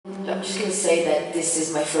I'm just going to say that this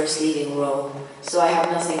is my first leading role, so I have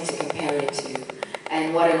nothing to compare it to.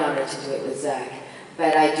 And what an honor to do it with Zack.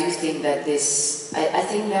 But I do think that this, I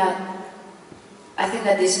think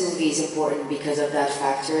that this movie is important because of that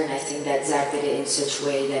factor, and I think that Zack did it in such a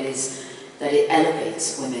way that it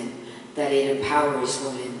elevates women, that it empowers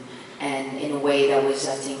women, and in a way that was,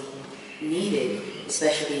 I think, needed,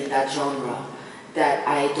 especially in that genre, that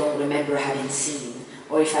I don't remember having seen.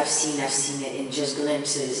 Or if I've seen it in just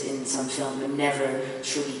glimpses in some film, but never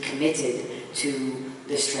truly committed to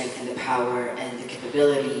the strength and the power and the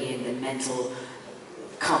capability and the mental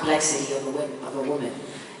complexity of a woman.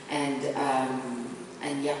 And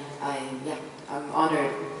yeah, I'm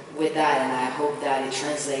honored with that, and I hope that it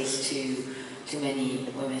translates to many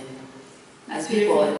women and people.